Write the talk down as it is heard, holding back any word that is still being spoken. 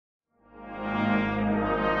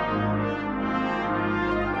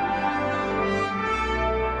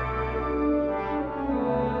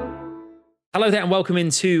Hello there and welcome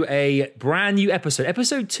into a brand new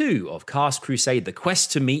episode 2 of Cast Crusade, the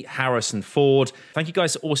quest to meet Harrison Ford. Thank you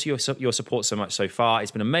guys for also your support so much so far.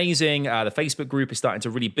 It's been amazing. The Facebook group is starting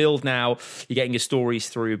to really build now. You're getting your stories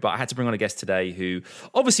through, but I had to bring on a guest today who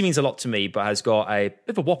obviously means a lot to me, but has got a bit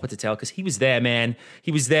of a whopper to tell because he was there, man.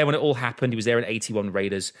 He was there when it all happened. He was there in 81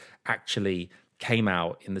 Raiders actually came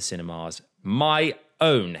out in the cinemas. My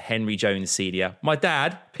own Henry Jones Sr., my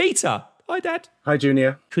dad, Peter. Hi, Dad. Hi,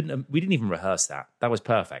 Junior. We didn't even rehearse that. That was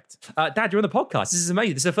perfect. Dad, you're on the podcast. This is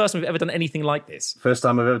amazing. This is the first time we've ever done anything like this. First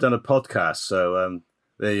time I've ever done a podcast, so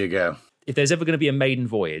there you go. If there's ever going to be a maiden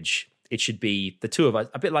voyage, it should be the two of us,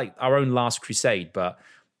 a bit like our own Last Crusade, but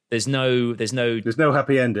there's no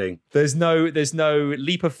happy ending. There's no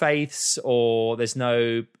leap of faiths, or there's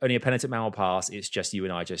no only a penitent man will pass. It's just you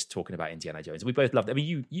and I just talking about Indiana Jones. We both loved it. I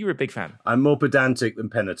mean, you were a big fan. I'm more pedantic than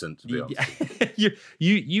penitent, to be honest.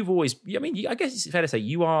 You've always. I mean, I guess it's fair to say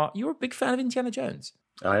you're a big fan of Indiana Jones.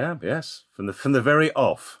 I am, yes. From the very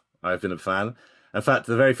off, I've been a fan. In fact,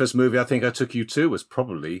 the very first movie I think I took you to was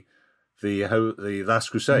probably the Last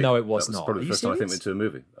Crusade. No, it was not. Not. Probably the first time I think we went to a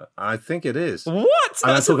movie. I think it is. What?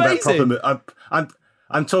 That's amazing.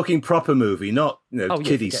 I'm talking proper movie, not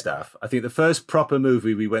kiddie stuff. I think the first proper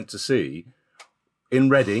movie we went to see in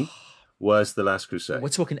Reading was The Last Crusade. We're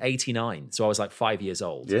talking 89, so I was like 5 years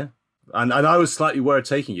old. Yeah, and I was slightly worried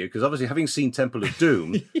taking you because obviously having seen Temple of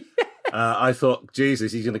Doom, I thought,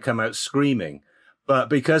 Jesus, he's going to come out screaming. But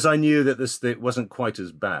because I knew that it wasn't quite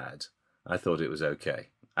as bad, I thought it was okay.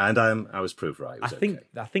 And I was proved right. I think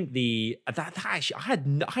that actually I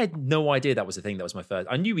had no idea that was the thing. That was my first.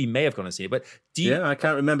 I knew we may have gone and seen it, but Yeah, I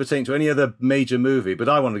can't remember taking to any other major movie, but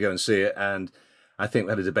I wanted to go and see it. And I think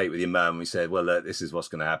we had a debate with your mum. We said, well, this is what's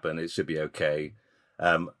going to happen. It should be okay.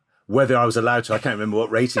 Whether I was allowed to, I can't remember what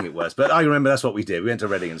rating it was, but I remember that's what we did. We went to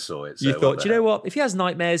Reading and saw it. So you thought, do you know what? If he has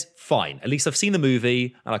nightmares, fine. At least I've seen the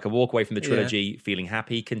movie and I can walk away from the trilogy feeling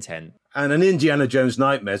happy, content. And an Indiana Jones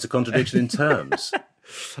nightmare is a contradiction in terms.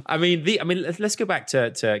 I mean, let's go back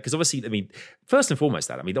to because obviously, I mean, first and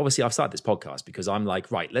foremost, obviously, I've started this podcast because I'm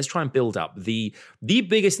like, right, let's try and build up the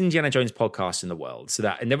biggest Indiana Jones podcast in the world, so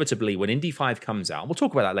that inevitably, when Indy 5 comes out, we'll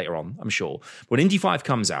talk about that later on, I'm sure. When Indy 5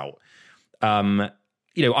 comes out, I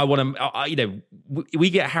want to, we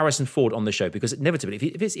get Harrison Ford on the show because inevitably,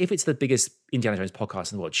 if it's the biggest Indiana Jones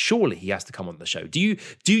podcast in the world, surely he has to come on the show. Do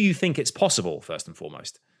you think it's possible? First and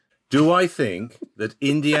foremost. Do I think that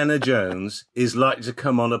Indiana Jones is likely to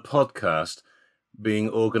come on a podcast being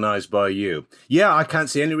organised by you? Yeah, I can't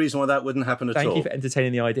see any reason why that wouldn't happen at all. Thank you for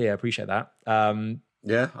entertaining the idea. I appreciate that.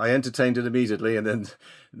 Yeah, I entertained it immediately, and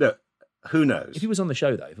then who knows? If he was on the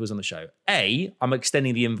show, I'm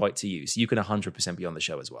extending the invite to you, so you can 100% be on the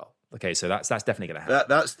show as well. Okay, so that's definitely going to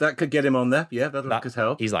happen. That could get him on there. Yeah, that could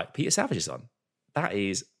help. He's like, Peter Savage is on. That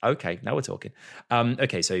is okay. Now we're talking.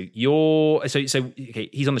 Okay, so okay,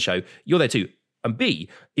 he's on the show. You're there too. And B,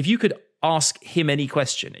 if you could ask him any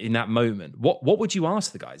question in that moment, what would you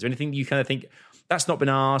ask the guys? Is there anything you kind of think that's not been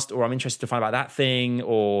asked, or I'm interested to find out that thing,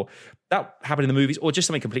 or that happened in the movies, or just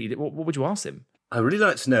something completely? What would you ask him? I'd really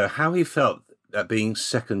like to know how he felt at being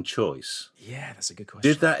second choice. Yeah, that's a good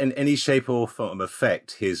question. Did that in any shape or form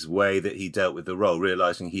affect his way that he dealt with the role,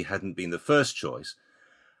 realizing he hadn't been the first choice?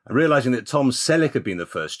 And realising that Tom Selleck had been the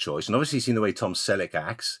first choice, and obviously seen the way Tom Selleck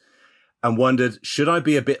acts, and wondered, should I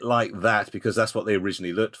be a bit like that because that's what they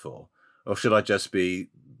originally looked for? Or should I just be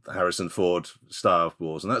Harrison Ford, Star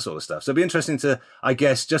Wars, and that sort of stuff? So it'd be interesting to, I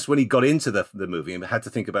guess, just when he got into the movie and had to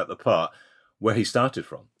think about the part, where he started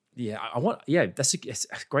from. Yeah, that's a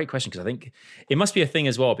great question, because I think it must be a thing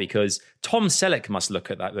as well, because Tom Selleck must look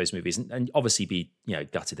at those movies and obviously be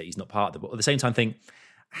gutted that he's not part of them, but at the same time think,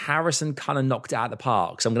 Harrison kind of knocked it out of the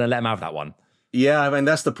park, so I'm going to let him have that one. Yeah, I mean,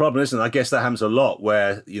 that's the problem, isn't it? I guess that happens a lot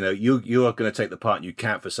where, you are going to take the part and you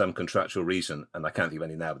can't for some contractual reason, and I can't think of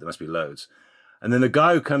any now, but there must be loads. And then the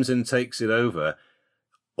guy who comes in and takes it over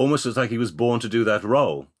almost looks like he was born to do that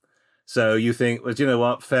role. So you think, well, do you know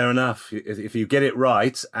what? Fair enough. If you get it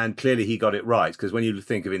right, and clearly he got it right, because when you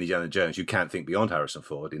think of Indiana Jones, you can't think beyond Harrison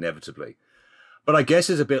Ford, inevitably. But I guess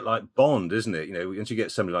it's a bit like Bond, isn't it? Once you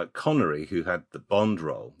get somebody like Connery, who had the Bond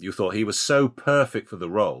role, you thought he was so perfect for the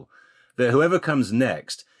role that whoever comes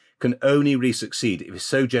next can only really succeed if it's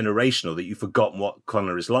so generational that you've forgotten what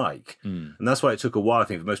Connery is like. And that's why it took a while, I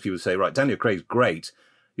think, for most people to say, right, Daniel Craig's great.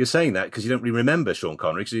 You're saying that because you don't really remember Sean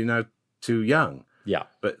Connery because you're now too young. Yeah.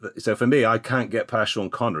 But so for me, I can't get past Sean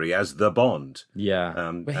Connery as the Bond. Yeah.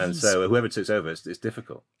 And so whoever takes over, it's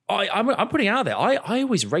difficult. I'm putting it out there. I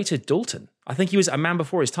always rated Dalton. I think he was a man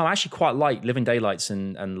before his time. I actually quite like Living Daylights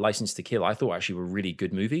and License to Kill. I thought actually were really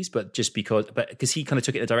good movies, but because he kind of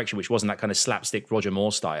took it in a direction which wasn't that kind of slapstick Roger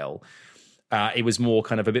Moore style. It was more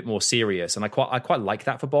kind of a bit more serious, and I quite like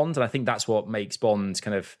that for Bond, and I think that's what makes Bond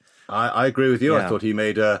kind of. I agree with you. I thought he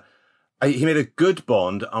made a good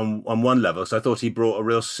Bond on one level. So I thought he brought a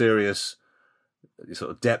real serious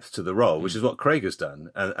sort of depth to the role, which is what Craig has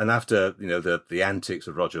done. And after the antics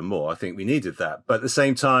of Roger Moore, I think we needed that. But at the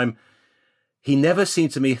same time, he never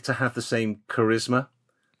seemed to me to have the same charisma.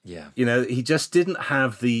 Yeah, he just didn't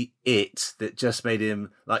have the it that just made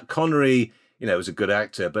him like Connery. Was a good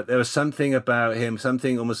actor, but there was something about him,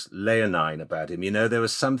 something almost leonine about him. There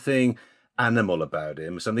was something animal about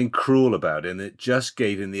him, something cruel about him that just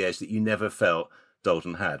gave him the edge that you never felt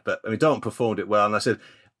Dalton had. But I mean, Dalton performed it well, and I said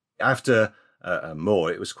after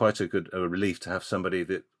Moore, it was quite a relief to have somebody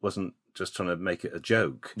that wasn't just trying to make it a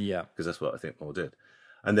joke. Yeah, because that's what I think Moore did.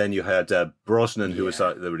 And then you had Brosnan, who was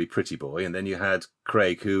like the really pretty boy, and then you had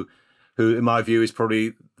Craig, who in my view is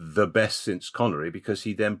probably the best since Connery, because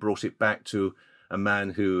he then brought it back to a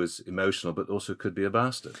man who was emotional, but also could be a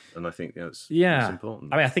bastard. And I think it's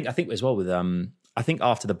important. I mean, I think as well with I think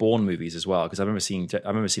after the Bourne movies as well, because I remember seeing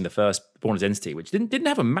the first Bourne Identity, which didn't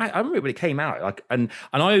have a I remember when it came out, like, and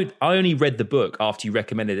I only read the book after you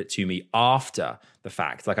recommended it to me after the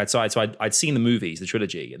fact. Like I'd seen the movies, the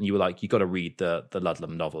trilogy, and you were like, you got to read the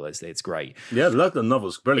Ludlum novel. It's great. Yeah, the Ludlum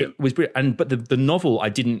novel's brilliant. It was brilliant, but the novel I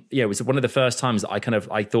didn't. Yeah, it was one of the first times that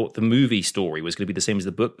I thought the movie story was going to be the same as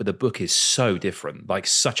the book, but the book is so different, like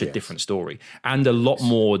such a different story, and a lot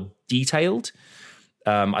more detailed.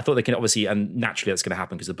 I thought they can obviously, and naturally that's going to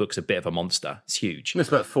happen because the book's a bit of a monster. It's huge. It's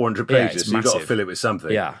about 400 pages, so you've got to fill it with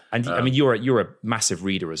something. Yeah, and I mean, you're a massive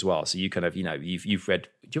reader as well, so you kind of, you've read.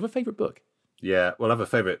 Do you have a favourite book? Yeah, well, I have a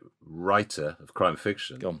favourite writer of crime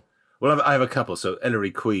fiction. Go on. Well, I have a couple. So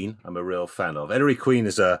Ellery Queen, I'm a real fan of. Ellery Queen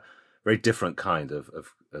is a very different kind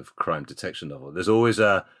of crime detection novel. There's always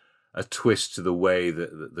a twist to the way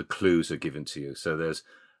that the clues are given to you. So there's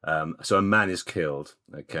so a man is killed,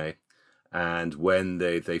 okay? And when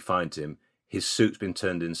they find him, his suit's been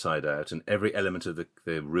turned inside out, and every element of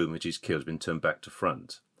the room which he's killed has been turned back to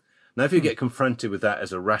front. Now, if you get confronted with that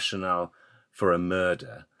as a rationale for a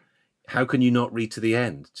murder, how can you not read to the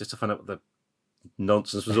end just to find out what the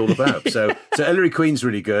nonsense was all about? So Ellery Queen's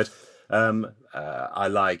really good. I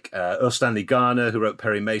like Earl Stanley Garner, who wrote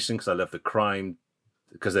Perry Mason, because I love the crime,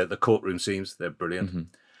 because the courtroom scenes, they're brilliant.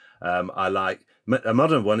 Mm-hmm. I like a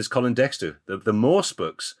modern one is Colin Dexter. The Morse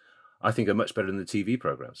books, I think, are much better than the TV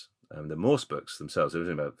programs. The Morse books themselves, there's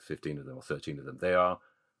only about 15 of them or 13 of them. They are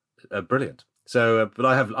brilliant. So, but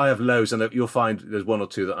I have loads, and you'll find there's one or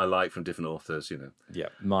two that I like from different authors. Yeah,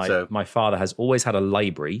 my father has always had a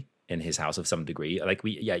library in his house of some degree. Like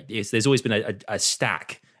there's always been a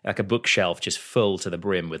stack, like a bookshelf, just full to the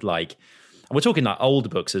brim with and we're talking like old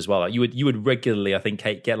books as well. Like you would regularly, I think,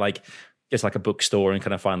 get like. Just like a bookstore and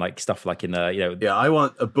kind of find like stuff like in the, Yeah, I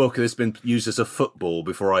want a book that's been used as a football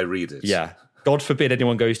before I read it. Yeah. God forbid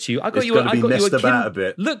anyone goes to you. I got you a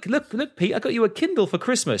bit. Look, Pete, I got you a Kindle for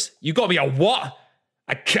Christmas. You got me a what?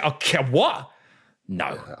 A what?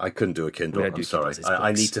 No. I couldn't do a Kindle. I'm sorry.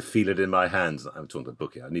 I need to feel it in my hands. I'm talking about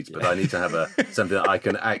book here. I need to have something that I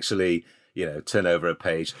can actually turn over a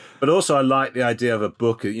page. But also I like the idea of a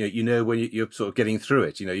book, when you're sort of getting through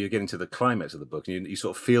it, you're getting to the climax of the book, and you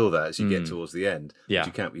sort of feel that as you get towards the end. Yeah.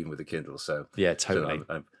 You can't even with a Kindle. So yeah, totally.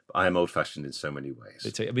 So I am old-fashioned in so many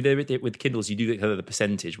ways. I mean, with Kindles, you do get kind of the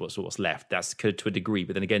percentage, what's left. That's to a degree,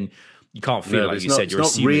 but then again, you can't feel like you said. You're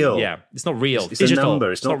assuming. Real. Yeah, it's not real. It's a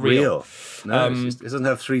number. It's not real. No, it doesn't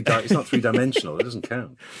have it's not three-dimensional. It doesn't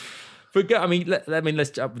count. But I mean,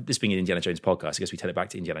 let's this being an Indiana Jones podcast, I guess we turn it back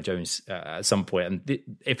to Indiana Jones at some point, and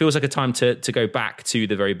it feels like a time to go back to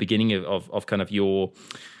the very beginning of kind of your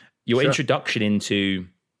introduction into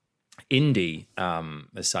Indy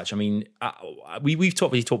as such. I mean, we've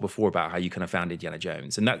talked before about how you kind of found Indiana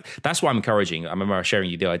Jones, and that's why I'm encouraging. I remember sharing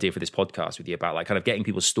you the idea for this podcast with you about like kind of getting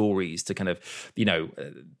people's stories to kind of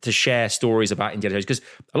to share stories about Indiana Jones, because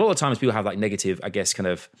a lot of times people have like negative, I guess, kind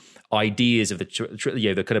of ideas of the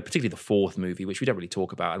kind of particularly the fourth movie, which we don't really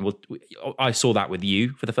talk about, and I saw that with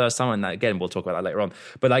you for the first time, and again we'll talk about that later on.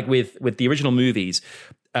 But like with the original movies,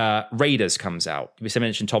 Raiders comes out. We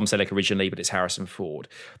mentioned Tom Selleck originally, but it's Harrison Ford.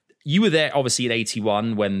 You were there obviously in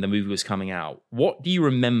 81 when the movie was coming out. What do you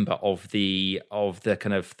remember of the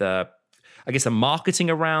kind of the marketing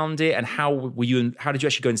around it, and how did you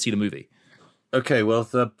actually go and see the movie? Okay, well,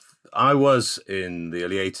 I was in the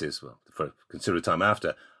early 80s, well, for a considerable time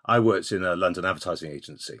after. I worked in a London advertising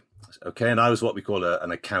agency, okay, and I was what we call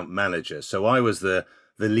an account manager. So I was the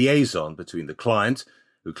liaison between the client,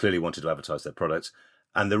 who clearly wanted to advertise their products,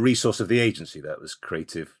 and the resource of the agency. That was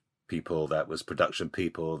creative people, that was production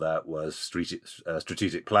people, that was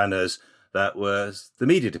strategic planners, that was the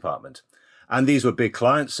media department. And these were big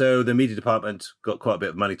clients, so the media department got quite a bit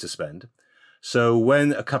of money to spend. So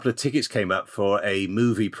when a couple of tickets came up for a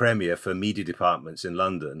movie premiere for media departments in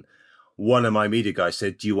London, one of my media guys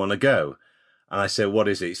said, "Do you want to go?" And I said, "What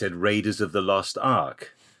is it?" He said, "Raiders of the Lost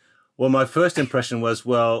Ark." Well, my first impression was,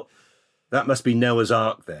 well, that must be Noah's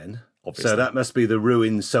Ark then. Obviously. So that must be the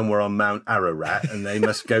ruins somewhere on Mount Ararat, and they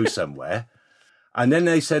must go somewhere. And then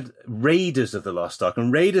they said Raiders of the Lost Ark.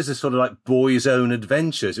 And Raiders is sort of like boys' own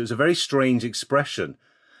adventures. It was a very strange expression.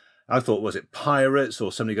 I thought, was it pirates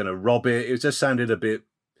or somebody going to rob it? It just sounded a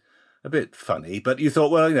bit funny. But you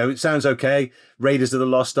thought, well, it sounds okay. Raiders of the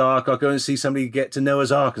Lost Ark. I'll go and see somebody get to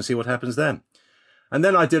Noah's Ark and see what happens then. And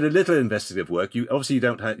then I did a little investigative work. You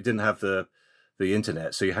didn't have the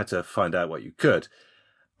internet, so you had to find out what you could.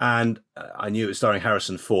 And I knew it was starring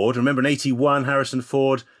Harrison Ford. Remember in 1981, Harrison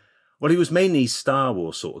Ford, well, he was mainly Star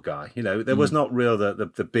Wars sort of guy. There was not real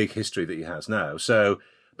the big history that he has now. So,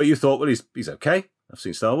 but you thought, well, he's okay. I've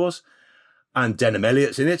seen Star Wars. And Denham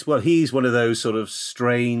Elliott's in it. Well, he's one of those sort of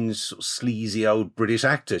strange, sort of sleazy old British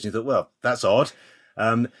actors. And you thought, well, that's odd.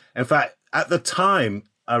 In fact, at the time,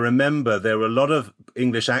 I remember there were a lot of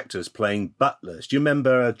English actors playing butlers. Do you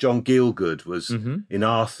remember John Gielgud was in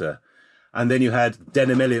Arthur? And then you had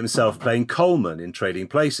Denham Elliott himself playing Coleman in Trading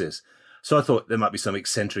Places. So I thought there might be some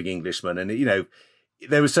eccentric Englishman. And,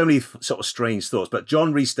 there were so many sort of strange thoughts. But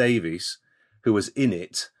John Rhys-Davies, who was in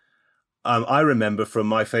it, I remember from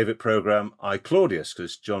my favourite programme, I, Claudius,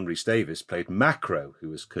 because John Rhys-Davies played Macro, who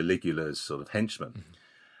was Caligula's sort of henchman.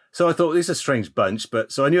 So I thought, this is a strange bunch.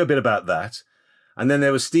 So I knew a bit about that. And then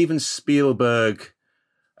there was Steven Spielberg.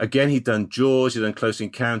 Again, he'd done Jaws, he'd done Close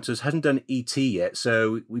Encounters, hadn't done E.T. yet,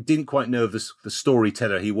 so we didn't quite know the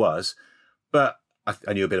storyteller he was. But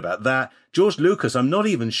I knew a bit about that. George Lucas, I'm not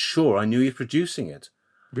even sure I knew he was producing it.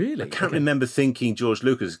 Really? I can't remember thinking George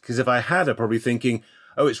Lucas, because if I had, I'd probably thinking,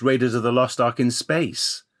 oh, it's Raiders of the Lost Ark in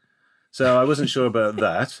space. So I wasn't sure about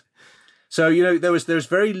that. So, there's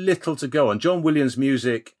very little to go on. John Williams'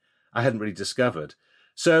 music, I hadn't really discovered.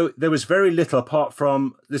 So there was very little apart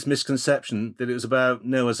from this misconception that it was about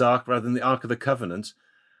Noah's Ark rather than the Ark of the Covenant.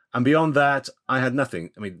 And beyond that, I had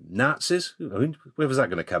nothing. I mean, Nazis? Where was that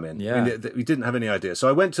going to come in? Yeah. We didn't have any idea. So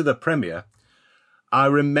I went to the premiere. I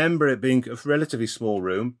remember it being a relatively small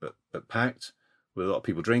room, but packed with a lot of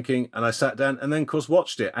people drinking. And I sat down and then, of course,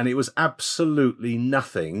 watched it. And it was absolutely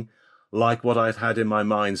nothing like what I'd had in my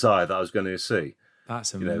mind's eye that I was going to see.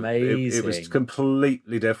 That's amazing. It was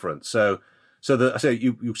completely different. So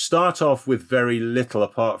you start off with very little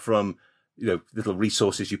apart from, little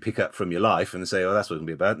resources you pick up from your life and say, oh, that's what it's going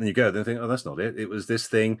to be about. And then you go, then think, oh, that's not it. It was this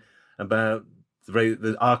thing about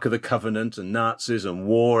the Ark of the Covenant and Nazis and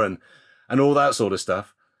war and all that sort of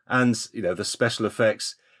stuff. And, the special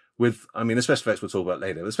effects the special effects we'll talk about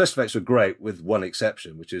later. The special effects were great with one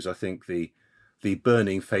exception, which is, I think, the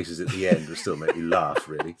burning faces at the end will still make me laugh,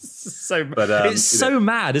 really. It's so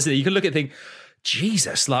mad, isn't it? You can look at it and think,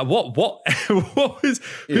 Jesus, like what was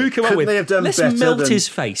who came up with? They have done let's better melt than, his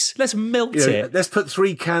face. Let's melt it. Let's put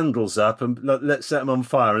 3 candles up and let's set them on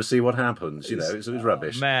fire and see what happens. It was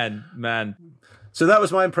rubbish. Man. So that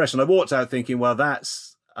was my impression. I walked out thinking, well,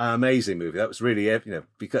 that's an amazing movie. That was really,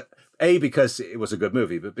 because it was a good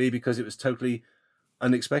movie, but B, because it was totally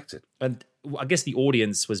unexpected. And I guess the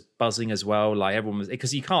audience was buzzing as well. Like everyone was,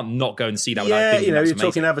 because you can't not go and see that without thinking that was you're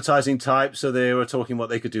amazing. talking advertising type, so they were talking what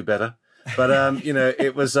they could do better. But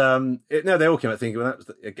it was they all came out thinking, well,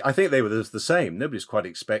 I think they were the same. Nobody's quite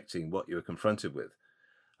expecting what you were confronted with,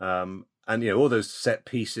 and all those set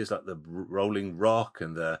pieces like the rolling rock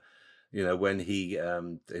and the when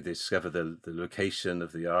they discover the location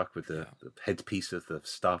of the Ark with the headpiece of the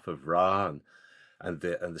staff of Ra and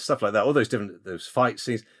the stuff like that. All those fight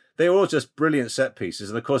scenes, they were all just brilliant set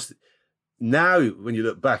pieces. And of course, now when you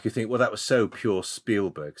look back, you think, well, that was so pure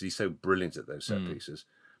Spielberg because he's so brilliant at those set pieces.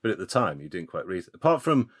 But at the time, you didn't quite read. Apart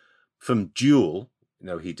from Duel,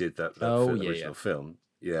 he did that original film,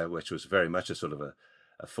 which was very much a sort of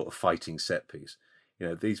a fighting set piece.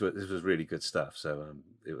 This was really good stuff. So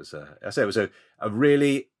it was it was a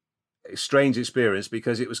really strange experience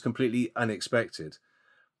because it was completely unexpected.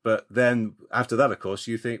 But then after that, of course,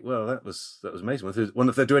 you think, well, that was amazing. Wonder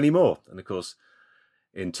if they'll do any more. And of course,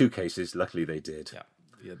 in 2 cases, luckily they did.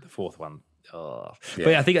 Yeah, the 4th one. Oh. Yeah.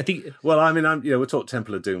 But I think. Well, we'll talk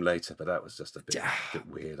Temple of Doom later, but that was just a bit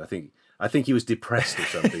weird. I think he was depressed or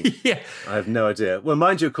something. Yeah, I have no idea. Well,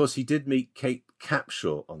 mind you, of course, he did meet Kate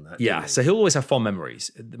Capshaw on that. Yeah, so he'll always have fond memories.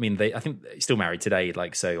 I mean, I think he's still married today.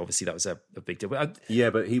 So obviously that was a big deal. But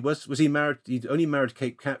but he was he married? He only married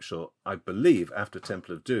Kate Capshaw, I believe, after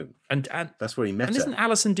Temple of Doom, and that's where he met her. And isn't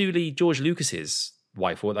Alison Dooley George Lucas's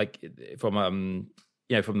wife, or from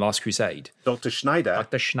from Last Crusade. Dr. Schneider.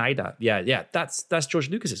 Dr. Schneider. Yeah. That's George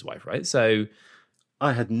Lucas's wife, right? So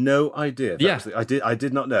I had no idea. I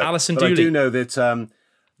did not know. Alison but Dooley. I do know that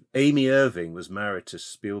Amy Irving was married to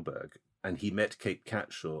Spielberg, and he met Kate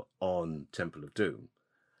Capshaw on Temple of Doom,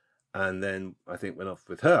 and then I think went off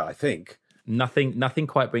with her. I think nothing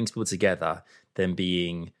quite brings people together than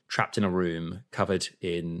being trapped in a room covered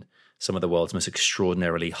in some of the world's most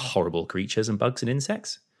extraordinarily horrible creatures and bugs and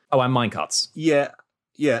insects. Oh, and minecarts. Yeah.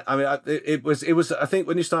 I mean, it was. I think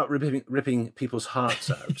when you start ripping people's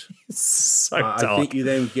hearts out, so dark. I think you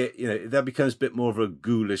then get, that becomes a bit more of a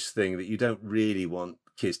ghoulish thing that you don't really want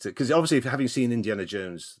kids to. Because obviously, if having seen Indiana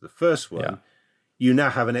Jones, the first one, you now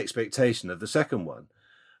have an expectation of the second one,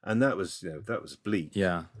 and that was bleak.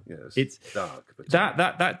 Yeah, it's dark. But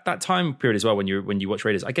that time period as well when you watch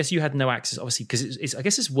Raiders, I guess you had no access, obviously, because I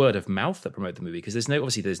guess it's word of mouth that promote the movie, because there's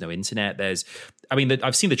no internet.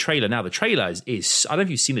 I've seen the trailer now. The trailer is I don't know if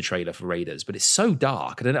you've seen the trailer for Raiders, but it's so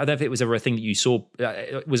dark. I don't know if it was ever a thing that you saw.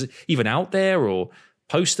 Was it even out there or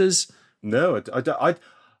posters? No, I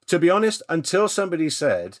to be honest, until somebody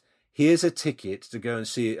said, "Here's a ticket to go and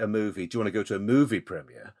see a movie. Do you want to go to a movie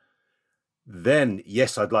premiere?" Then,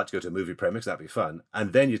 yes, I'd like to go to a movie premiere because that'd be fun.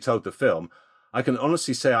 And then you told the film. I can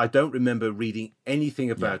honestly say I don't remember reading anything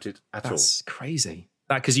about it at all. That's crazy.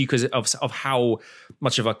 Because of how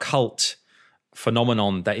much of a cult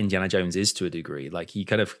phenomenon that Indiana Jones is to a degree. Like you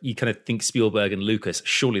kind of think Spielberg and Lucas,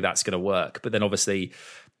 surely that's going to work. But then obviously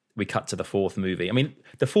we cut to the fourth movie. I mean,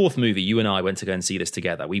 the fourth movie, you and I went to go and see this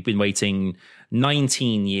together. We've been waiting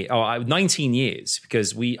 19 years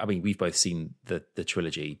because we've both seen the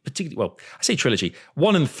trilogy, particularly, well, I say trilogy,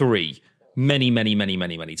 1 and 3,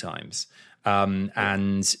 many times.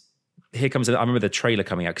 And here comes, I remember the trailer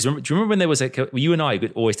coming out. Because do you remember when there was you and I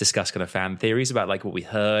would always discuss kind of fan theories about like what we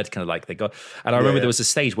heard, kind of like they got, and I remember there was a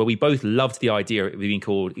stage where we both loved the idea of it being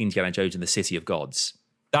called Indiana Jones and the City of Gods.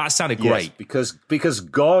 That sounded great. Yes, because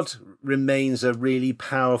God remains a really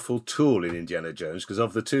powerful tool in Indiana Jones, because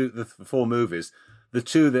of the 4 movies, the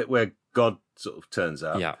 2 where God sort of turns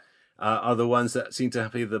up are the ones that seem to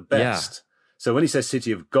be the best. Yeah. So when he says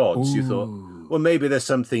City of Gods, you thought, well, maybe there's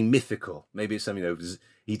something mythical. Maybe it's something,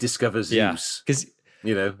 he discovers Zeus. Because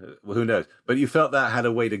who knows? But you felt that had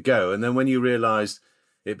a way to go. And then when you realized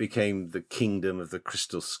it became the Kingdom of the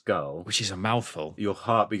Crystal Skull, which is a mouthful, your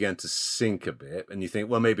heart began to sink a bit, and you think,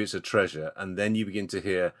 well, maybe it's a treasure. And then you begin to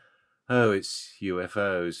hear, oh, it's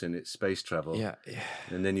UFOs and it's space travel. Yeah.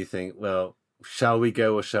 And then you think, well, shall we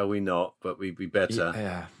go or shall we not? But we'd be better.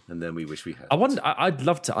 Yeah. And then we wish we had. I wonder. I'd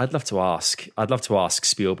love to ask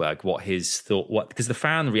Spielberg what his thought. Because the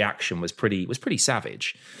fan reaction was pretty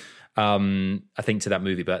savage. I think to that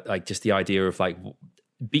movie, but like just the idea of like.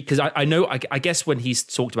 Because I know, I guess when he's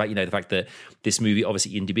talked about, the fact that this movie,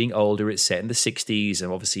 obviously Indy being older, it's set in the 60s,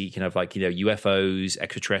 and obviously you can have like, UFOs,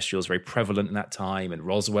 extraterrestrials, very prevalent in that time, and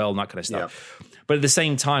Roswell and that kind of stuff. Yeah. But at the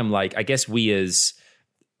same time, like, I guess we as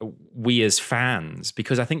fans,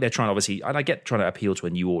 because I think they're trying to obviously, and I get trying to appeal to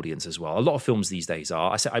a new audience as well. A lot of films these days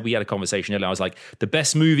are. We had a conversation earlier. I was like, the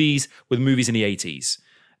best movies were the movies in the 80s.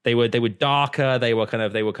 They were darker. They were kind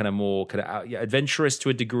of more adventurous to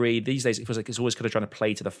a degree. These days, it feels like it's always kind of trying to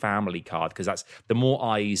play to the family card, because that's the more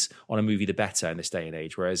eyes on a movie, the better in this day and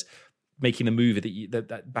age. Whereas making the movie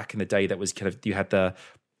that back in the day, that was kind of, you had the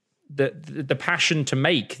passion to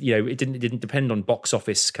make. It didn't depend on box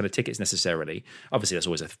office kind of tickets necessarily. Obviously, that's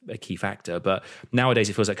always a key factor. But nowadays,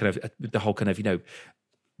 it feels like kind of the whole kind of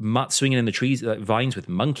mutt swinging in the trees, like vines with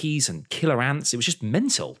monkeys and killer ants. It was just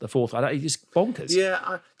mental. The fourth, it's just bonkers.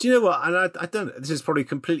 Yeah, do you know what? And I don't. This is probably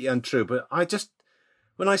completely untrue, but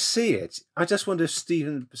when I see it, I just wonder if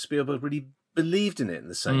Steven Spielberg really believed in it in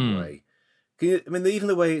the same way. Even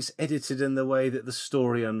the way it's edited and the way that the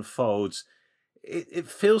story unfolds, it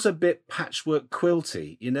feels a bit patchwork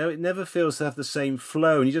quilty. It never feels to have the same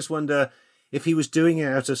flow, and you just wonder if he was doing it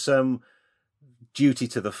out of some duty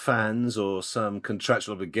to the fans or some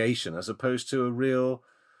contractual obligation, as opposed to a real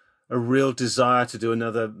desire to do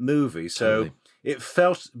another movie. So totally. It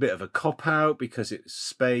felt a bit of a cop out because it's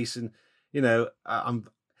space, and I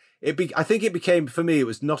think it became, for me, it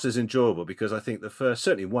was not as enjoyable, because I think the first,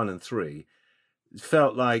 certainly 1 and 3,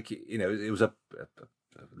 felt like it was a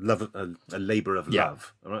labor of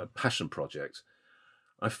love, a passion project.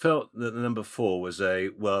 I felt that the number 4 was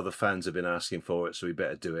the fans have been asking for it, so we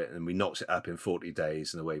better do it, and we knocked it up in 40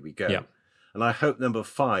 days, and away we go. Yeah. And I hope number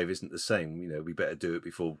 5 isn't the same. We better do it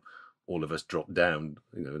before all of us drop down,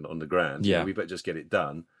 on the ground. Yeah. We better just get it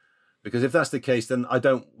done. Because if that's the case, then I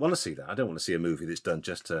don't want to see that. I don't want to see a movie that's done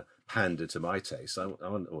just to pander to my taste,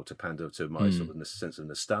 or to pander to my sort of sense of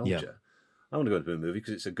nostalgia. Yeah. I want to go to a movie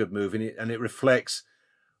because it's a good movie, and it reflects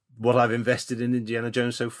what I've invested in Indiana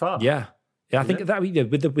Jones so far. Yeah. I think that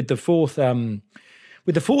with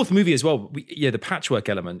the fourth movie as well, the patchwork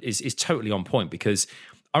element is totally on point, because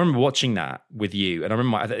I remember watching that with you, and I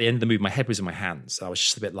remember at the end of the movie, my head was in my hands. I was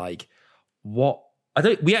just a bit like, what?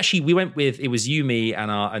 We went with, it was you, me,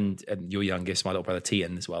 and your youngest, my little brother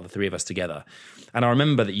Tian as well, the three of us together. And I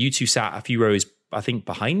remember that you two sat a few rows, I think,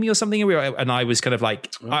 behind me or something, and I was kind of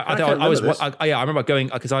like, I remember going,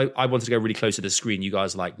 because I wanted to go really close to the screen. You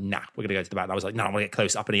guys were like, nah, we're gonna go to the back. And I was like, no, I'm gonna get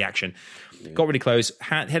close, up in the action. Yeah. Got really close,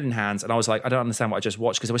 head in hands, and I was like, I don't understand what I just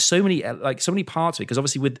watched, because there were so many parts of it. Because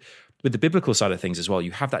obviously with the biblical side of things as well,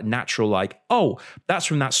 you have that natural like, oh, that's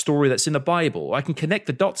from that story that's in the Bible. I can connect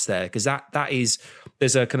the dots there, because that is,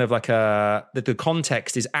 there's a kind of like the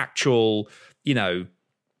context is actual,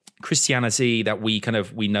 Christianity that we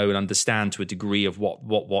know and understand to a degree of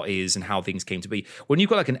what is and how things came to be. When you've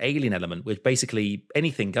got like an alien element, which basically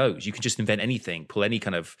anything goes, you can just invent anything, pull any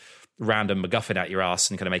kind of random MacGuffin out your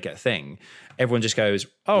ass and kind of make it a thing. Everyone just goes,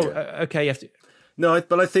 okay, you have to. No,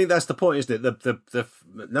 but I think that's the point, isn't it? The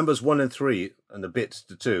numbers 1 and 3 and the bits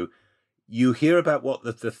to 2, you hear about what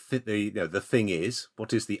the thing is,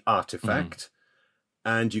 what is the artifact,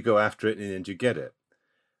 and you go after it and you get it.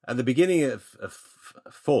 At the beginning of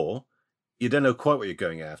 4, you don't know quite what you're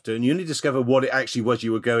going after, and you only discover what it actually was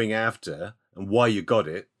you were going after and why you got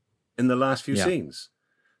it in the last few scenes.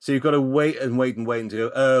 So you've got to wait and to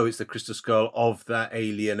go, oh, it's the crystal skull of that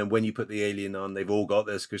alien, and when you put the alien on, they've all got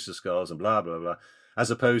their crystal skulls and blah, blah, blah. As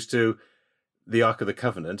opposed to the Ark of the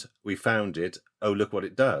Covenant, we found it, oh, look what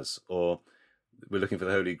it does. Or we're looking for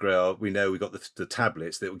the Holy Grail, we know we got the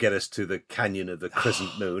tablets that will get us to the canyon of the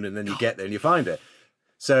crescent moon, and then you get there and you find it.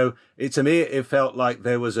 So to me, it felt like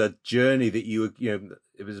there was a journey that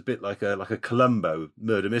it was a bit like a Columbo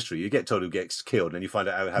murder mystery. You get told who gets killed, and you find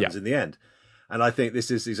out how it happens in the end. And I think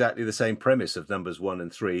this is exactly the same premise of numbers 1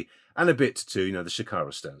 and 3, and a bit to the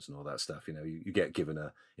Shikara stones and all that stuff. You get given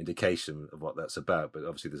an indication of what that's about, but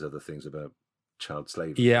obviously there's other things about child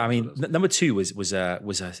slavery. Yeah, I mean, number 2 was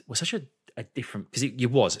such a different, because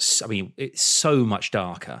it's so much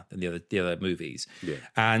darker than the other movies. Yeah.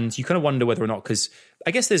 And you kind of wonder whether or not, because I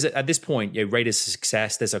guess there's at this point, Raiders of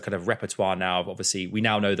Success, there's a kind of repertoire now of, obviously we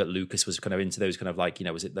now know that Lucas was kind of into those kind of like,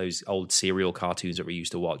 was it those old serial cartoons that we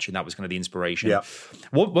used to watch, and that was kind of the inspiration. Yeah.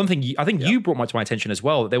 One thing I think you brought to my attention as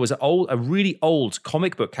well, there was a really old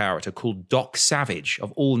comic book character called Doc Savage,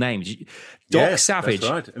 of all names. Doc Savage.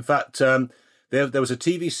 That's right. In fact, there was a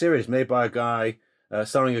TV series made by a guy,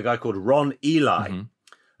 starring a guy called Ron Ely. Mm-hmm.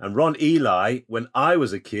 And Ron Ely, when I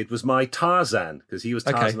was a kid, was my Tarzan, because he was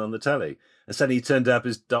Tarzan on the telly. And suddenly he turned up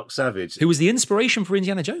as Doc Savage. Who was the inspiration for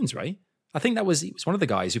Indiana Jones, right? I think he was one of the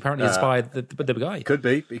guys who apparently inspired the guy. Could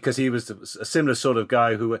be, because he was a similar sort of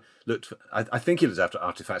guy who looked. I think he was after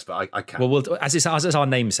artifacts, but I can't. Well, as our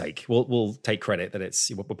namesake, we'll take credit that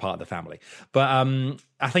we're part of the family. But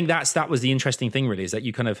I think that was the interesting thing, really, is that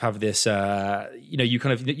you kind of have this. You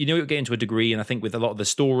get into a degree, and I think with a lot of the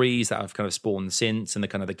stories that have kind of spawned since, and the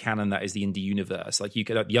kind of the canon that is the indie universe, like you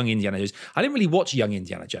get Young Indiana Jones. I didn't really watch Young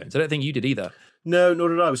Indiana Jones. I don't think you did either. No, nor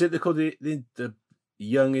did I. Was it called the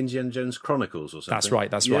Young Indiana Jones Chronicles or something?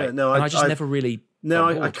 That's right. No, I just never really. No,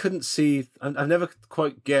 I couldn't see. I never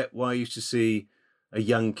quite get why you used to see a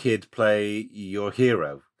young kid play your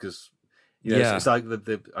hero, because it's like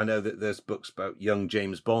I know that there's books about young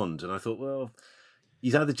James Bond, and I thought, well,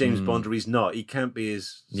 he's either James Bond or he's not. He can't be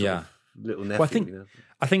his little nephew. Well,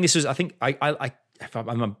 I think this is. I think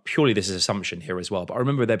I'm purely this is assumption here as well, but I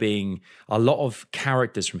remember there being a lot of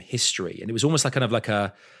characters from history, and it was almost like kind of like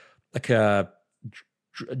a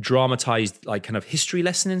dramatized like kind of history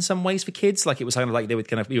lesson in some ways for kids. Like it was kind of like they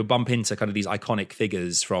would bump into kind of these iconic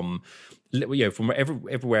figures from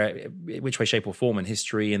everywhere, which way, shape or form in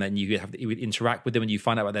history, and then you would interact with them and you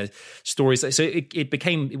find out about their stories. So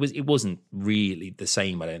it wasn't really the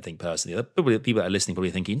same, I don't think, personally. People that are listening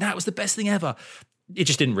probably thinking that was the best thing ever. It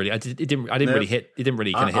just didn't really. It didn't really hit. It didn't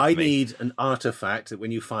really kind of hit. I need an artifact that when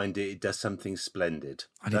you find it, it does something splendid.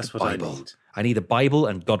 That's what I need. I need a Bible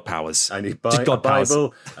and God powers. I need a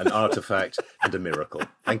Bible, an artifact, and a miracle.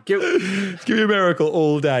 Thank you. Give me a miracle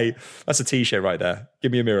all day. That's a T-shirt right there.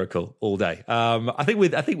 Give me a miracle all day. I think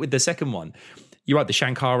with the second one, you're right, the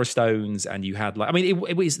Shankara stones, and you had there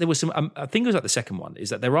was some. I think it was like the second one is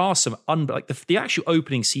that there are some the actual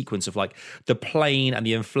opening sequence of like the plane and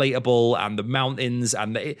the inflatable and the mountains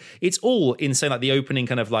and it's all insane. Like the opening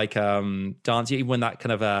kind of like dance, even when that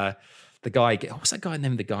kind of the guy, what's that guy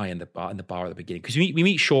named the guy in the bar at the beginning? Because we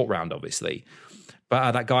meet Short Round obviously,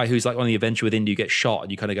 but that guy who's like on the adventure with Indy gets shot,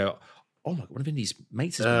 and you kind of go, oh my God, one of Indy's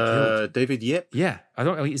mates has been killed. David Yip? Yeah. I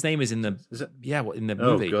don't know. His name is in the... Is it? Yeah, in the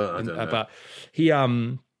movie. Oh, God, I don't know. But he...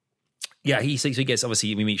 Yeah, so he gets, obviously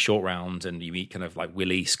you meet Short Round and you meet kind of like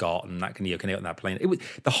Willie Scott and that can on that plane. It was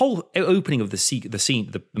the whole opening of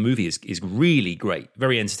the movie is really great,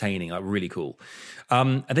 very entertaining, like really cool.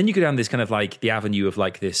 And then you go down this kind of like the avenue of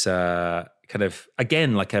like this kind of,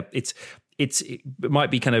 again, like it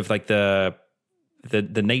might be kind of like the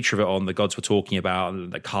nature of it on the gods we're talking about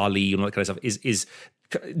and like Kali and all that kind of stuff is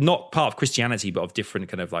not part of Christianity, but of different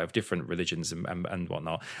kind of like of different religions and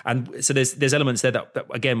whatnot. And so there's elements there that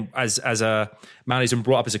again, as a man who's been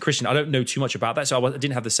brought up as a Christian, I don't know too much about that, so I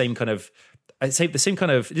didn't have the same kind of. I'd say the same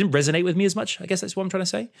kind of. It didn't resonate with me as much. I guess that's what I'm trying to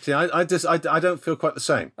say. See, I don't feel quite the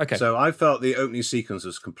same. Okay, so I felt the opening sequence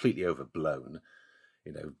was completely overblown.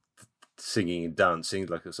 You know, singing and dancing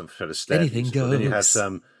like some sort of step. Anything goes. Then you had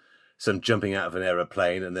some jumping out of an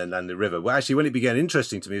aeroplane and then land the river. Well, actually, when it began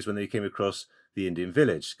interesting to me is when they came across the Indian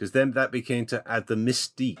village, because then that became to add the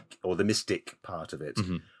mystique or the mystic part of it,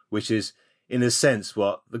 which is in a sense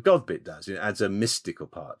what the God bit does. It adds a mystical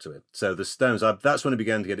part to it. So the stones, that's when it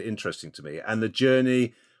began to get interesting to me. And the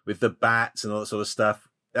journey with the bats and all that sort of stuff,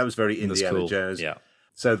 that was very Indiana Jones. Yeah.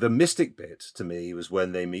 So the mystic bit to me was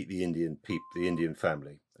when they meet the Indian the Indian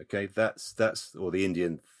family. Okay, that's or the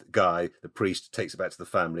Indian guy, the priest takes it back to the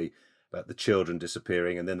family about the children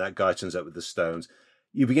disappearing, and then that guy turns up with the stones.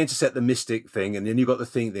 You begin to set the mystic thing, and then you've got the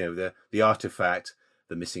thing, the artifact,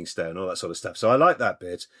 the missing stone, all that sort of stuff. So I like that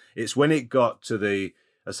bit. It's when it got to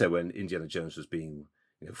when Indiana Jones was being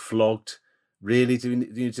flogged. Really, do you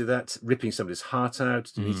need to do that? Ripping somebody's heart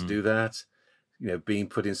out? Do you need to do that? Being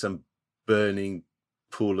put in some burning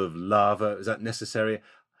pool of lava, is that necessary?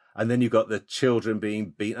 And then you've got the children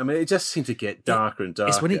being beaten. I mean, it just seemed to get darker and darker.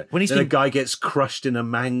 It's when a guy gets crushed in a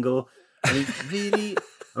mangle. I mean, really?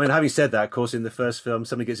 I mean, having said that, of course, in the first film,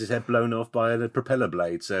 somebody gets his head blown off by a propeller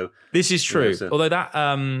blade. So this is true. Although that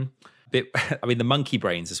bit, I mean, the monkey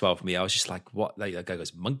brains as well for me. I was just like, what? Like, that guy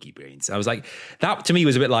goes monkey brains. I was like, that to me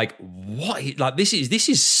was a bit like, what? Like this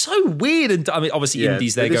is so weird. And I mean, obviously,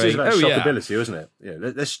 Indies they're going, is about shockability, isn't it? Yeah,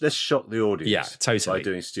 let's shock the audience. Yeah, totally. By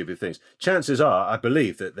doing stupid things. Chances are, I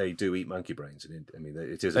believe that they do eat monkey brains. I mean,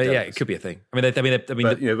 it is. Yeah, it could be a thing. I mean,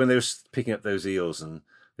 but, when they were picking up those eels and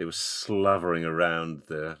they were slavering around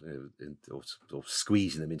or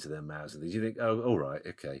squeezing them into their mouths, and you think, oh, all right,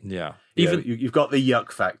 okay, yeah. You've got the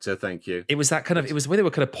yuck factor. Thank you. It was that kind of. It was when they were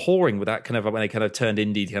kind of pouring with that kind of when they kind of turned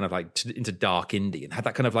Indy kind of like into dark Indy and had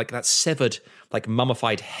that kind of like that severed like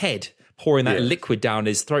mummified head pouring that liquid down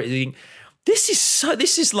his throat. Thinking, this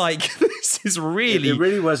is really. It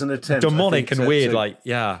really was an attempt, demonic and weird.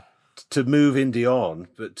 To move Indy on,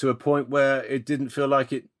 but to a point where it didn't feel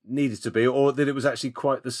like it needed to be, or that it was actually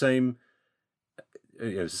quite the same,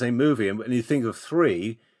 same movie. And you think of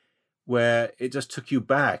 3, where it just took you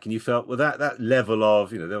back, and you felt, well, that level of,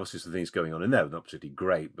 there were some things going on in there, not particularly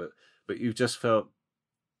great, but you just felt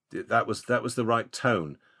that was the right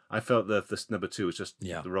tone. I felt that this number 2 was just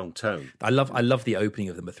the wrong tone. I love the opening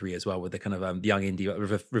of number 3 as well, with the kind of young Indy,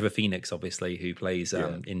 River Phoenix, obviously, who plays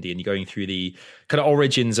Indy, and you're going through the kind of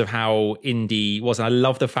origins of how Indy was. And I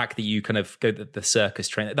love the fact that you kind of go the circus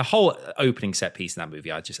train, the whole opening set piece in that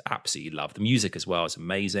movie. I just absolutely love the music as well. It's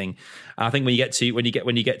amazing. And I think when you get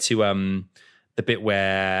to the bit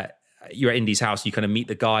where you're at Indy's house, you kind of meet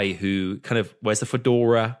the guy who kind of wears the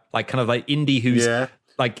fedora, like kind of like Indy, who's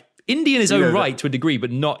like Indy in his own right to a degree,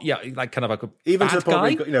 but not like kind of like a even bad to the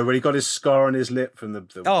point guy. Where he got his scar on his lip from the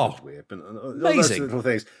whip and all those little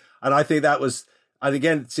things. And I think that was, and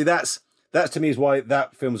again, see, that to me is why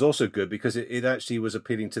that film is also good, because it actually was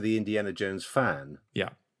appealing to the Indiana Jones fan. Yeah.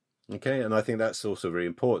 Okay, and I think that's also very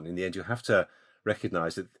important. In the end, you have to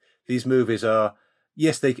recognise that these movies are,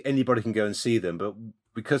 yes, anybody can go and see them, but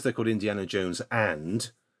because they're called Indiana Jones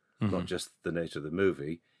and not just the nature of the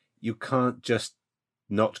movie, you can't just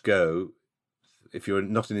not go if you're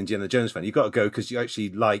not an Indiana Jones fan. You've got to go because you actually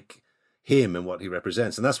like him and what he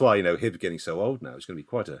represents. And that's why, him getting so old now, it's going to be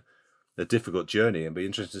quite a difficult journey, and be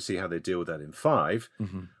interesting to see how they deal with that in 5,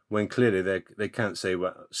 when clearly they can't say,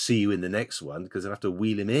 well, see you in the next one, because they'll have to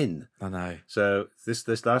wheel him in. I know. So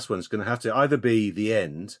this last one's going to have to either be the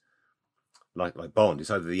end, like Bond,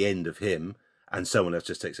 it's either the end of him and someone else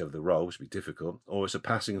just takes over the role, which would be difficult, or it's a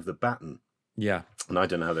passing of the baton. Yeah, and I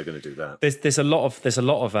don't know how they're going to do that.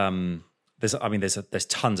 There's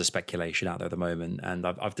tons of speculation out there at the moment, and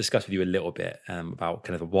I've discussed with you a little bit about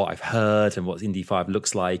kind of what I've heard and what Indy 5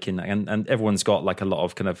 looks like, and everyone's got like a lot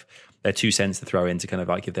of kind of their 2 cents to throw in to kind of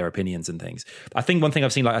like give their opinions and things. I think one thing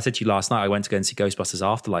I've seen, like I said to you last night, I went to go and see Ghostbusters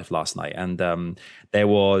Afterlife last night, and there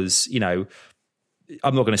was, I'm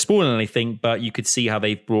not going to spoil anything, but you could see how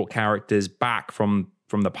they've brought characters back from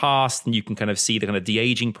from the past, and you can kind of see the kind of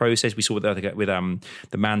de-aging process. We saw with the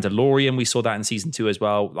Mandalorian, we saw that in season 2 as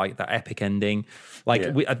well, like that epic ending, like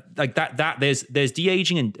that. There's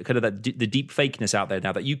de-aging and kind of the deep fakeness out there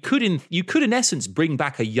now that you could in essence bring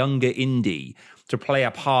back a younger Indy to play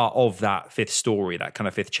a part of that fifth story, that kind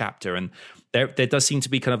of fifth chapter. And there does seem to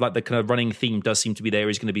be kind of like the kind of running theme does seem to be there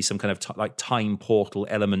is going to be some kind of like time portal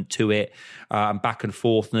element to it, and back and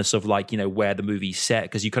forthness of like, where the movie's set,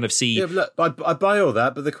 because you kind of see. Yeah, look, I buy all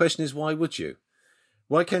that, but the question is, why would you?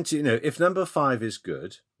 Why can't you? If number 5 is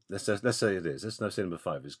good, let's say it is. Let's not say number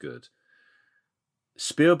 5 is good.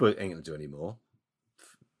 Spielberg ain't going to do any more.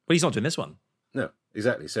 Well, he's not doing this one. No,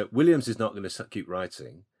 exactly. So Williams is not going to keep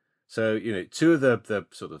writing. So, 2 of the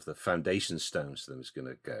sort of the foundation stones to them is going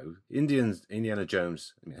to go. Indiana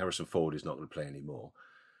Jones, Harrison Ford is not going to play anymore.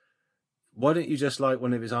 Why don't you just like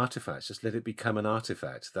one of his artifacts? Just let it become an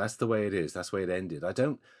artifact. That's the way it is. That's the way it ended. I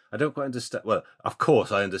don't quite understand. Well, of course,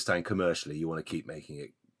 I understand commercially you want to keep making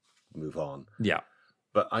it move on. Yeah.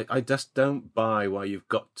 But I just don't buy why you've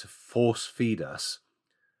got to force feed us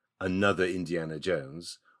another Indiana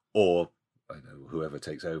Jones or whoever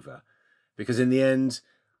takes over. Because in the end,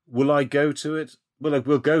 will I go to it? Well,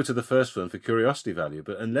 we'll go to the first film for curiosity value,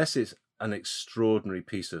 but unless it's an extraordinary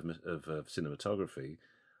piece of cinematography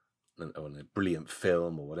or a brilliant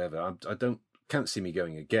film or whatever, I can't see me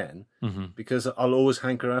going again, because I'll always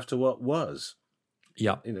hanker after what was.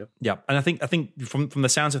 Yeah, yeah, and I think from the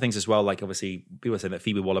sounds of things as well, like obviously people are saying that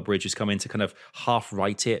Phoebe Waller-Bridge has come in to kind of half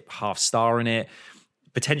write it, half star in it.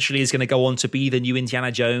 Potentially is going to go on to be the new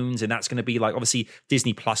Indiana Jones, and that's going to be like, obviously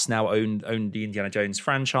Disney Plus now own the Indiana Jones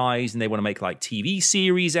franchise, and they want to make like TV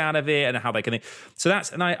series out of it, and how they can. So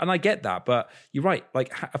that's and I get that, but you're right.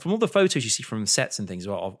 Like from all the photos you see from sets and things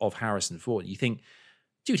of Harrison Ford, you think,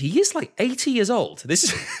 dude, he is like 80 years old. This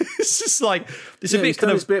is it's just like this. Yeah, a bit he's kind done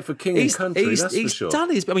of his bit for King and Country. That's for sure. He's done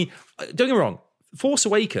his. I mean, don't get me wrong. Force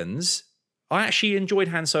Awakens, I actually enjoyed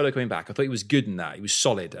Han Solo coming back. I thought he was good in that. He was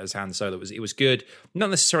solid as Han Solo. It was good. Not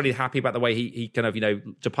necessarily happy about the way he kind of,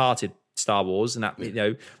 departed Star Wars and that,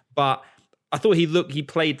 but I thought he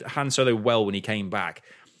played Han Solo well when he came back.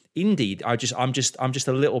 Indeed, I'm just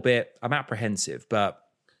a little bit, I'm apprehensive, but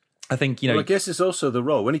I think, Well, I guess it's also the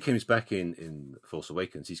role. When he comes back in Force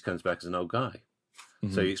Awakens, he comes back as an old guy.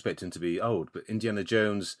 Mm-hmm. So you expect him to be old, but Indiana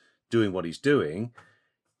Jones doing what he's doing,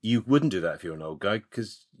 you wouldn't do that if you're an old guy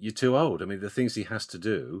because you're too old. I mean, the things he has to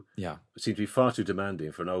do seem to be far too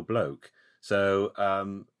demanding for an old bloke. So,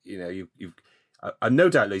 I've no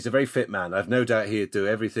doubt he's a very fit man. I've no doubt he'd do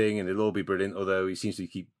everything and it'll all be brilliant, although he seems to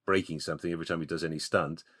keep breaking something every time he does any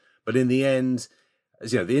stunt. But in the end, as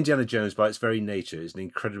the Indiana Jones, by its very nature, is an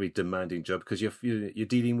incredibly demanding job because you're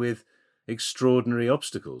dealing with extraordinary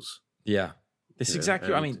obstacles. Yeah. This is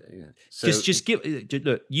exactly. I mean, so, just give.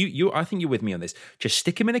 Look, you. I think you're with me on this. Just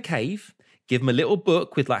stick him in a cave, give him a little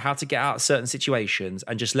book with like how to get out of certain situations,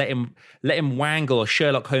 and just let him wangle or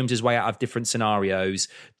Sherlock Holmes his way out of different scenarios.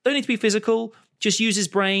 Don't need to be physical. Just use his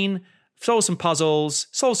brain, solve some puzzles,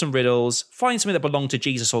 solve some riddles, find something that belonged to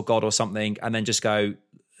Jesus or God or something, and then just go.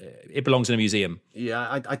 It belongs in a museum.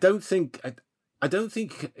 Yeah, I don't think. I don't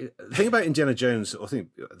think the thing about Indiana Jones, or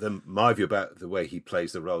my view about the way he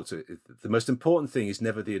plays the role, the most important thing is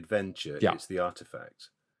never the adventure; it's the artifact.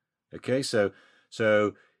 Okay, so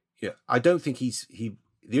I don't think he's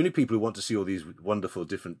the only people who want to see all these wonderful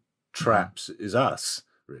different traps is us,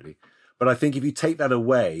 really. But I think if you take that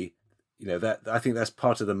away, that I think that's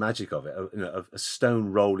part of the magic of it. A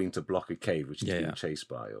stone rolling to block a cave, which is being chased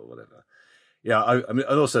by or whatever. Yeah, I mean,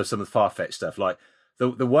 and also some of the far-fetched stuff like.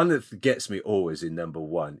 The one that gets me always in number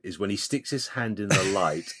 1 is when he sticks his hand in the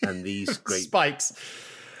light and these great spikes,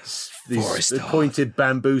 these pointed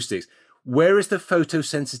bamboo sticks. Where is the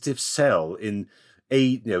photosensitive cell in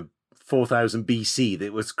 4000 BC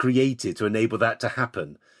that was created to enable that to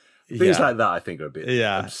happen? Things like that I think are a bit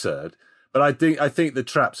absurd. But I think the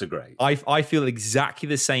traps are great. I feel exactly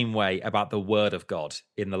the same way about the Word of God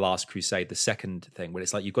in The Last Crusade, the second thing, where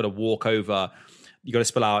it's like you've got to walk over. You got to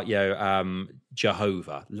spell out,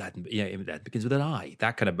 Jehovah. It begins with an I.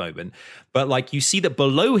 That kind of moment. But like you see that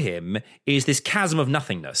below him is this chasm of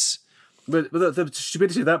nothingness. But the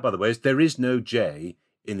stupidity of that, by the way, is there is no J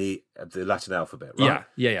in the Latin alphabet, right?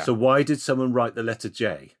 Yeah. So why did someone write the letter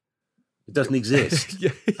J? It doesn't exist.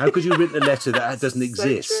 How could you write the letter that doesn't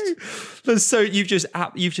exist? So you've just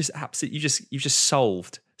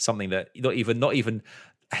solved something that not even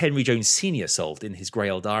Henry Jones Sr. solved in his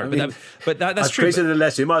Grail Diary. But that's true. I've created a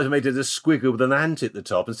letter. He might have made it a squiggle with an ant at the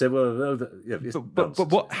top and said, well, but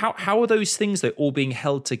what? How are those things though all being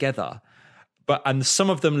held together? And some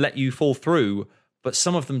of them let you fall through, but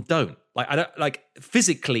some of them don't. Like I don't like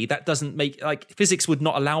physically that doesn't make like physics would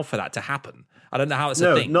not allow for that to happen. I don't know how it's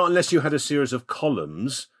a thing. No, not unless you had a series of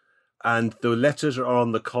columns and the letters are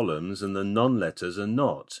on the columns and the non-letters are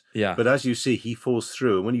not. Yeah. But as you see, he falls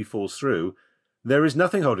through, and when he falls through, there is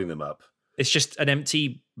nothing holding them up. It's just an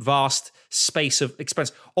empty, vast space of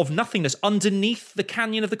expanse of nothingness underneath the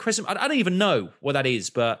canyon of the crescent. I don't even know what that is,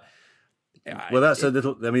 but well, that's a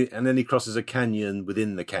little. I mean, and then he crosses a canyon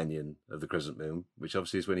within the canyon of the crescent moon, which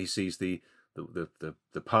obviously is when he sees the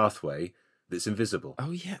pathway that's invisible. Oh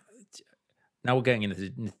yeah. Now we're getting into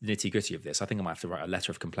the nitty gritty of this. I think I might have to write a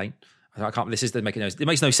letter of complaint. I can't. This is making no. It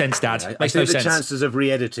makes no sense, Dad. It makes I no think sense. the chances of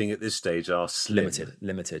re-editing at this stage are slim.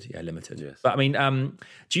 Limited. Yeah, limited. Yes. But I mean,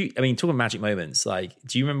 talking magic moments, like,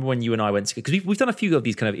 do you remember when you and I went to? Because we've done a few of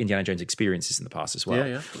these kind of Indiana Jones experiences in the past as well.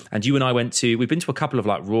 Yeah. And you and I went to. We've been to a couple of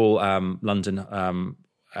like Royal London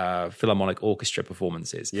Philharmonic Orchestra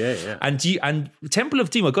performances. Yeah. And Temple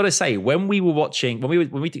of Doom, I've got to say, when we were watching, when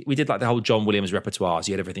we did like the whole John Williams repertoire, so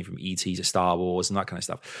you had everything from E.T. to Star Wars and that kind of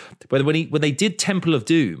stuff. But when they did Temple of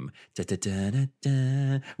Doom, you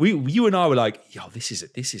and I were like, yo, this is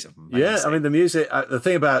amazing. Yeah, I mean the music. The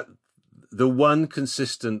thing about the one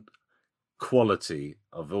consistent quality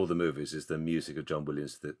of all the movies is the music of John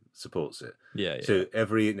Williams that supports it. Yeah. So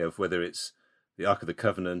every, whether it's the Ark of the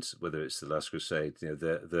Covenant, whether it's the Last Crusade,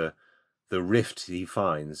 the rift he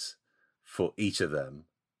finds for each of them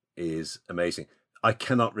is amazing. I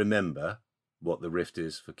cannot remember what the rift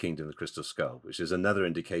is for Kingdom of the Crystal Skull, which is another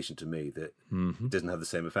indication to me that it doesn't have the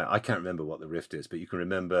same effect. I can't remember what the rift is, but you can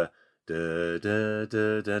remember da da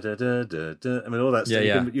da da da da da da. I mean, all that stuff.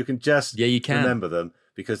 Yeah. You can just you can remember them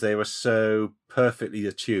because they were so perfectly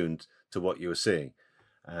attuned to what you were seeing.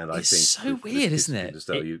 And it's I think so weird, isn't it?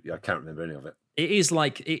 I can't remember any of it. It is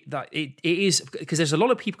like it is because there's a lot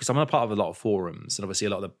of people, because I'm a part of a lot of forums, and obviously a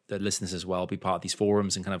lot of the listeners as well be part of these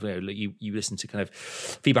forums, and kind of you listen to kind of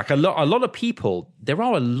feedback. A lot of people. There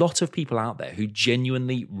are a lot of people out there who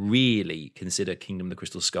genuinely really consider Kingdom of the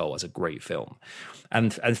Crystal Skull as a great film,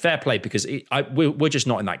 and fair play, because we're just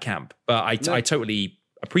not in that camp. But I totally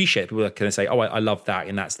appreciate people that kind of say, "Oh, I love that,"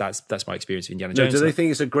 and that's my experience of Indiana Jones. Do they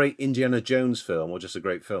think it's a great Indiana Jones film or just a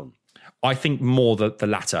great film? I think more the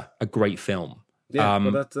latter, a great film.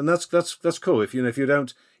 Yeah, that's cool. If you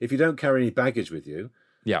don't carry any baggage with you,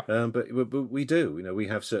 yeah. But we do. We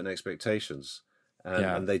have certain expectations,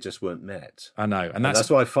 and they just weren't met. I know, and that's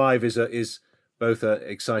why 5 is both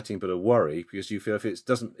exciting but a worry, because you feel if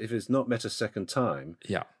it's not met a second time,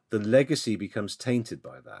 yeah, the legacy becomes tainted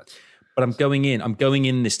by that. But I'm going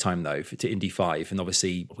in this time though to Indy 5, and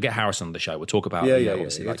obviously we'll get Harrison on the show. We'll talk about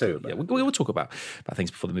we'll talk about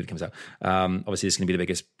things before the movie comes out. Obviously, this is going to be the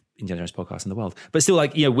biggest Indiana Jones podcast in the world. But still,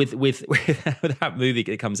 like, with that movie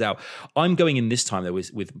that comes out, I'm going in this time though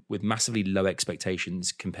with massively low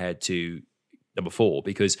expectations compared to number 4,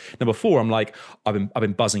 because number 4, I'm like, I've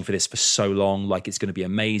been buzzing for this for so long, like it's going to be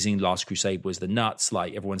amazing. Last Crusade was the nuts,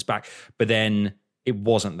 like everyone's back, but then it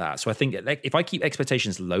wasn't that. So I think if I keep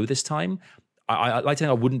expectations low this time, I like to think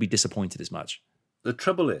I wouldn't be disappointed as much. The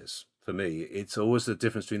trouble is, for me, it's always the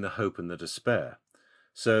difference between the hope and the despair.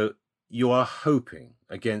 So you are hoping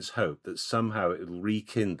against hope that somehow it will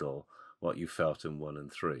rekindle what you felt in 1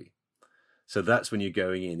 and 3. So that's when you're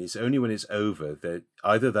going in. It's only when it's over that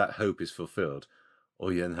either that hope is fulfilled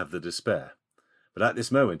or you then have the despair. But at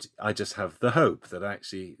this moment, I just have the hope that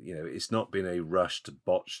actually, it's not been a rushed,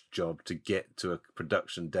 botched job to get to a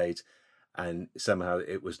production date, and somehow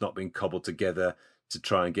it was not being cobbled together to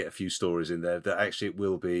try and get a few stories in there, that actually it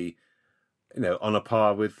will be, on a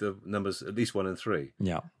par with the numbers, at least 1 and 3.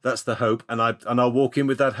 Yeah. That's the hope. And I'll walk in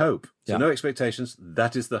with that hope. So no expectations.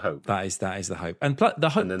 That is the hope. That is the hope. And the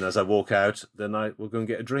hope. And then as I walk out, then we'll go and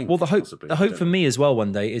get a drink. Well, the hope for me as well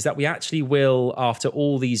one day is that we actually will, after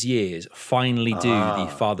all these years, finally do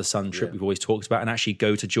the father-son trip we've always talked about, and actually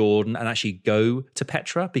go to Jordan and actually go to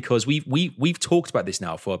Petra, because we've talked about this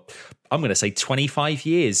now for, I'm going to say 25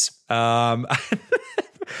 years. And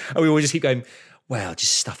we always just keep going, well,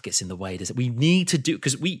 just stuff gets in the way. Does it? We need to do,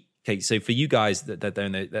 because so for you guys that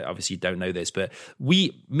don't know, that obviously don't know this, but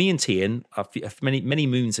me and Tian, many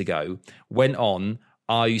moons ago, went on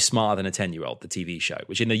Are You Smarter Than a 10-Year-Old, the TV show,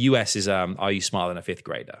 which in the US is Are You Smarter Than a 5th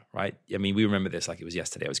Grader, right? I mean, we remember this like it was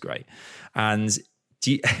yesterday. It was great. And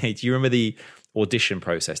do you remember the audition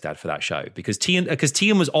process, Dad, for that show? Because Tian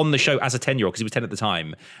was on the show as a 10-year-old, because he was 10 at the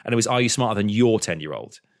time, and it was Are You Smarter Than Your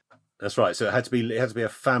 10-Year-Old? That's right. So it had to be a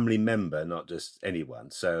family member, not just anyone.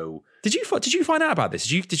 So did you find out about this?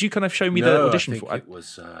 Did you kind of show me the audition for it?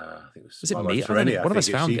 Was it me? One of us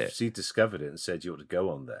found it. She discovered it and said you ought to go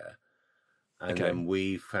on there. And then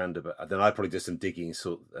we found then I probably did some digging,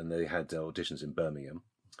 and they had auditions in Birmingham.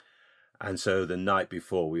 And so the night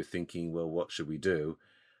before, we were thinking, well, what should we do?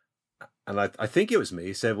 And I think it was me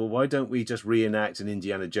who said, well, why don't we just reenact an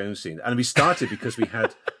Indiana Jones scene? And we started because we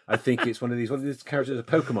had, I think it's one of these characters, a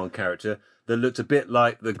Pokemon character that looked a bit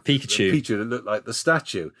like the Pikachu that looked like the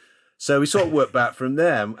statue. So we sort of worked back from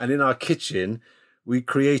there. And in our kitchen, we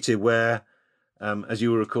created where, as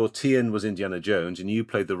you will recall, Tian was Indiana Jones and you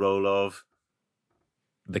played the role of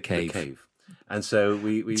the cave. And so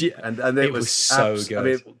and it was so good. I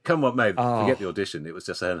mean, come what may, forget the audition. It was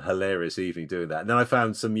just a hilarious evening doing that. And then I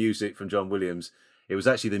found some music from John Williams. It was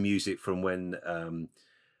actually the music from when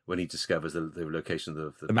he discovers the location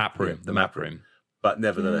of the map room. The map room. But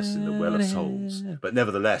nevertheless, in the Well of Souls. But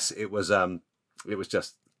nevertheless, it was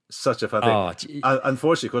just such a fun thing.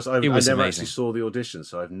 Unfortunately, of course, I never actually saw the audition,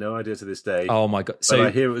 so I have no idea to this day. Oh my God! So but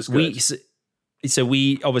I hear it was good. So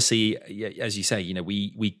we obviously, as you say,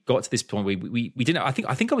 we got to this point where we didn't. I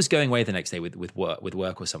think I was going away the next day with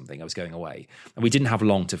work or something. I was going away, and we didn't have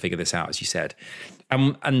long to figure this out, as you said.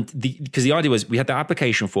 Because the idea was we had the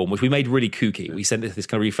application form, which we made really kooky. Yeah. We sent this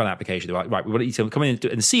kind of really fun application. They were like, right, we want you to come in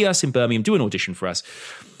and see us in Birmingham, do an audition for us.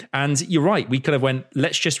 And you're right, we kind of went,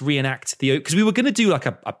 let's just reenact because we were going to do like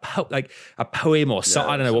a poem or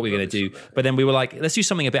something. I don't know what we were going to do, but then we were like, let's do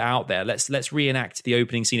something a bit out there. Let's reenact the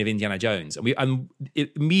opening scene of Indiana Jones. And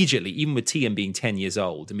immediately, even with Tian being 10 years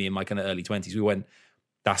old and me in my kind of early 20s, we went,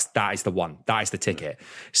 that is the one. That is the ticket.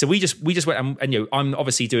 So we just went and I'm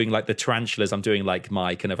obviously doing like the tarantulas. I'm doing like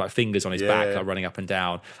my kind of like fingers on his back, like running up and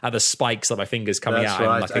down, and the spikes of my fingers coming out.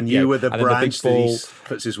 Right. And you were the branch that he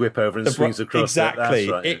puts his whip over and swings across. Exactly.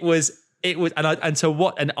 That's right. It was,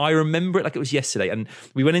 and I remember it like it was yesterday. And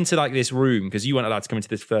we went into like this room because you weren't allowed to come into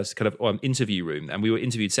this first kind of interview room, and we were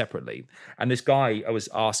interviewed separately. And this guy, I was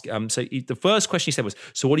asked, so the first question he said was,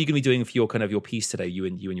 "So what are you going to be doing for your kind of your piece today? You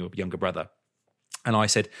and your younger brother?" And I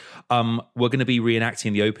said, we're going to be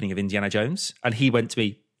reenacting the opening of Indiana Jones. And he went to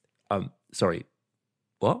me, sorry,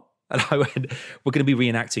 what? And I went, we're going to be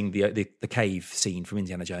reenacting the cave scene from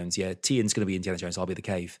Indiana Jones. Yeah, Tian's going to be Indiana Jones. I'll be the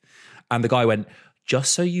cave. And the guy went,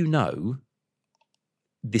 just so you know,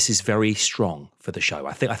 this is very strong for the show.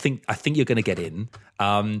 I think you're going to get in.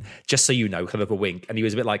 Just so you know, kind of a wink. And he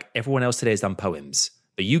was a bit like, everyone else today has done poems,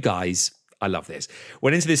 but you guys, I love this.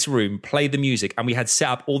 Went into this room, played the music, and we had set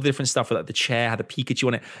up all the different stuff. Like the chair had a Pikachu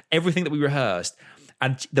on it, everything that we rehearsed.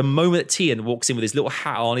 And the moment that Tian walks in with his little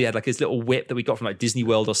hat on, he had like his little whip that we got from like Disney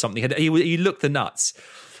World or something. He looked the nuts.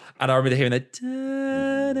 And I remember hearing that,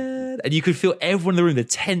 and you could feel everyone in the room, the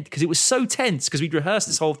tense, because it was so tense because we'd rehearsed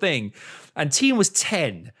this whole thing. And Tian was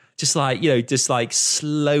 10, just like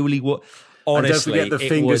slowly what. Honestly, and don't forget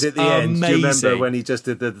the fingers at the end. Do you remember when he just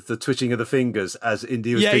did the twitching of the fingers as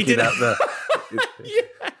Indy was picking out the...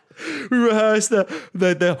 We rehearsed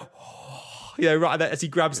the right as he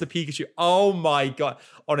grabs the Pikachu. Oh my God.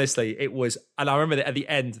 Honestly, it was... And I remember that at the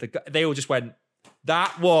end, they all just went,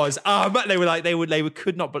 that was... they were like, they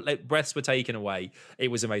could not, but like, breaths were taken away. It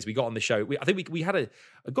was amazing. We got on the show. I think we had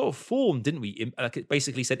got a form, didn't we? Like it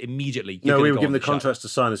basically said immediately. No, we were given the contracts to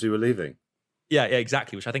sign as we were leaving. Yeah,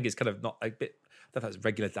 exactly. Which I think is kind of not a bit. I don't know if that's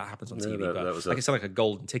regular. That happens on TV, but like it's like a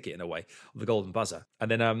golden ticket in a way, or the golden buzzer. And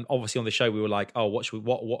then obviously on the show we were like, oh, what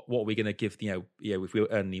are we going to give? If we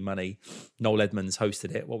earn any money, Noel Edmonds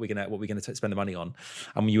hosted it. What are we going to spend the money on?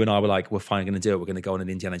 And you and I were like, we're finally going to do it. We're going to go on an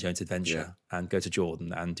Indiana Jones adventure and go to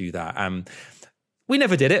Jordan and do that. We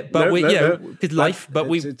never did it, but did life. But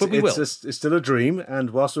we will. It's still a dream,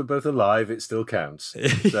 and whilst we're both alive, it still counts.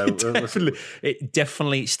 So it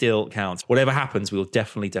definitely still counts. Whatever happens, we'll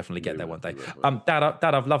definitely get there one day. Dad,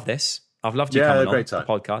 I've loved this. I've loved you coming on the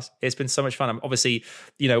podcast. It's been so much fun. Obviously,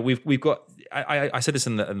 we've got. I said this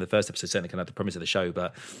in the first episode, certainly kind of the premise of the show,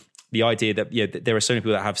 but the idea that there are so many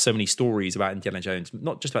people that have so many stories about Indiana Jones,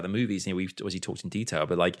 not just about the movies. We've obviously talked in detail,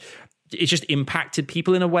 but like it's just impacted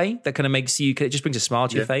people in a way that kind of makes you. It just brings a smile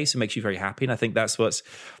to your face and makes you very happy. And I think that's what's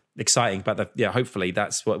exciting about hopefully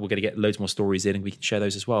that's what we're going to get loads more stories in, and we can share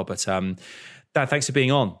those as well. But Dad, thanks for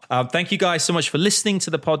being on. Thank you guys so much for listening to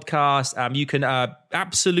the podcast. You can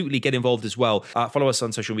absolutely get involved as well. Follow us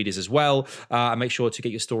on social medias as well. And make sure to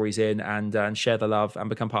get your stories in and share the love and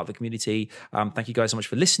become part of the community. Thank you guys so much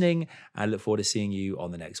for listening. I look forward to seeing you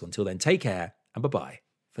on the next one. Until then, take care and bye-bye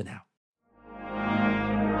for now.